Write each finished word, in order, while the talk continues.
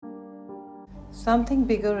Something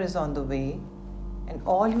bigger is on the way, and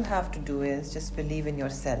all you have to do is just believe in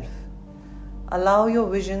yourself. Allow your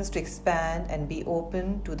visions to expand and be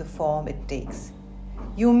open to the form it takes.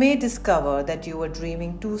 You may discover that you were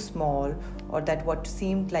dreaming too small, or that what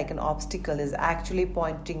seemed like an obstacle is actually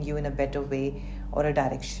pointing you in a better way or a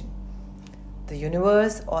direction. The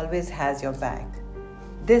universe always has your back.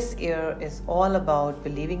 This year is all about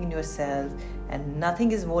believing in yourself, and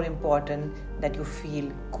nothing is more important that you feel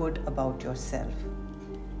good about yourself.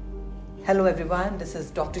 Hello everyone, this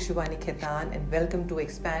is Dr. Shivani Khetan and welcome to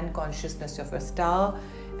Expand Consciousness of Your Star.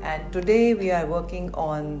 And today we are working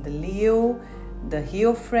on the Leo. The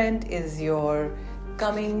Hierophant is your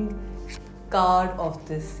coming card of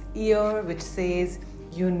this year, which says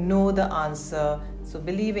you know the answer, so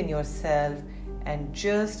believe in yourself and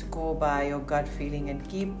just go by your gut feeling and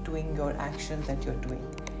keep doing your actions that you're doing.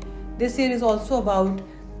 This year is also about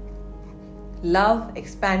love,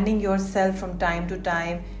 expanding yourself from time to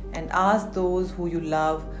time, and ask those who you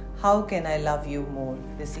love, how can I love you more?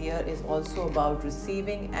 This year is also about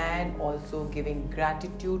receiving and also giving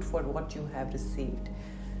gratitude for what you have received.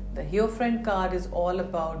 The Hierophant card is all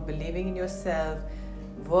about believing in yourself,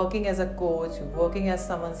 working as a coach, working as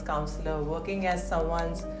someone's counselor, working as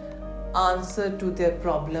someone's answer to their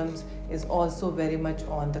problems is also very much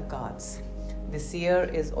on the cards. This year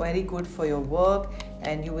is very good for your work,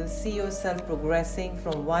 and you will see yourself progressing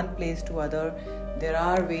from one place to other. There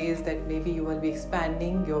are ways that maybe you will be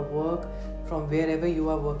expanding your work from wherever you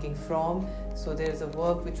are working from. So there is a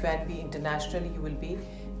work which will be internationally. You will be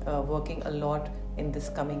working a lot in this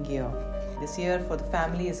coming year. This year for the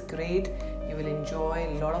family is great. You will enjoy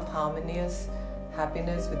a lot of harmonious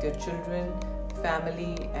happiness with your children,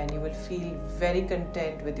 family, and you will feel very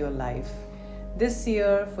content with your life. This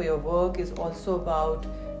year for your work is also about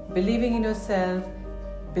believing in yourself,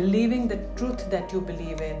 believing the truth that you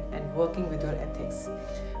believe in, and working with your ethics.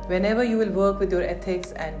 Whenever you will work with your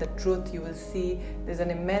ethics and the truth, you will see there's an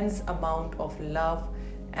immense amount of love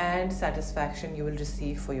and satisfaction you will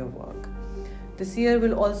receive for your work. This year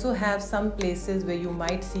will also have some places where you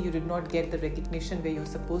might see you did not get the recognition where you're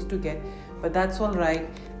supposed to get, but that's all right.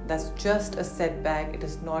 That's just a setback. It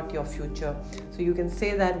is not your future. So you can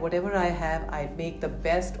say that whatever I have, I make the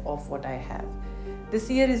best of what I have. This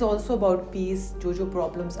year is also about peace. जो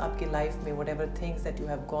problems आपके life में, whatever things that you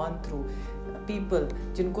have gone through, people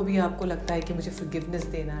जिनको भी आपको लगता है कि मुझे forgiveness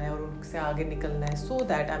देना है और उनसे आगे निकलना है, so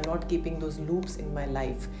that I'm not keeping those loops in my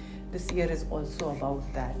life. This year is also about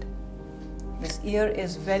that. This year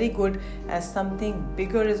is very good as something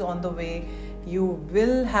bigger is on the way. You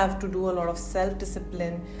will have to do a lot of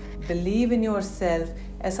self-discipline, believe in yourself.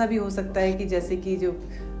 ऐसा भी हो सकता है कि जैसे कि जो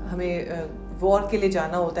हमें वॉर के लिए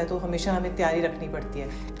जाना होता है तो हमेशा हमें तैयारी रखनी पड़ती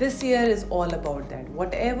है. This year is all about that.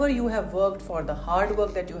 Whatever you have worked for, the hard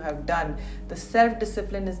work that you have done, the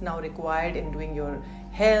self-discipline is now required in doing your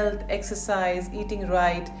health, exercise, eating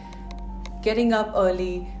right, getting up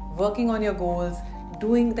early, working on your goals,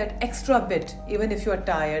 doing that extra bit even if you are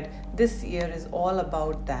tired. This year is all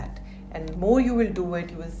about that. And the more you will do it,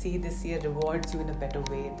 you will see this year rewards you in a better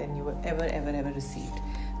way than you have ever received.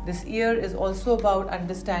 This year is also about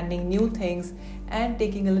understanding new things and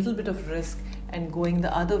taking a little bit of risk and going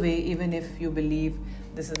the other way even if you believe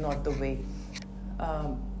this is not the way.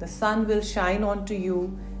 The sun will shine onto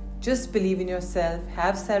you. Just believe in yourself,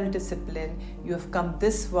 have self-discipline. You have come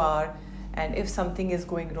this far, and if something is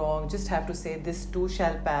going wrong, just have to say this too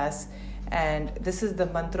shall pass. And this is the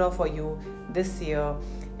mantra for you this year.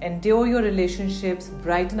 Endure your relationships,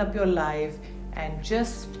 brighten up your life, and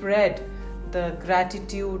just spread the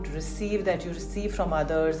gratitude that you receive from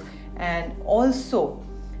others, and also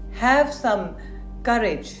have some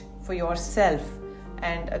courage for yourself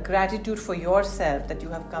and a gratitude for yourself that you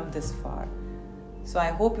have come this far. So I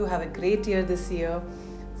hope you have a great year this year.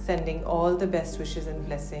 Sending all the best wishes and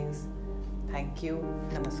blessings. Thank you.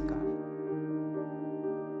 Namaskar.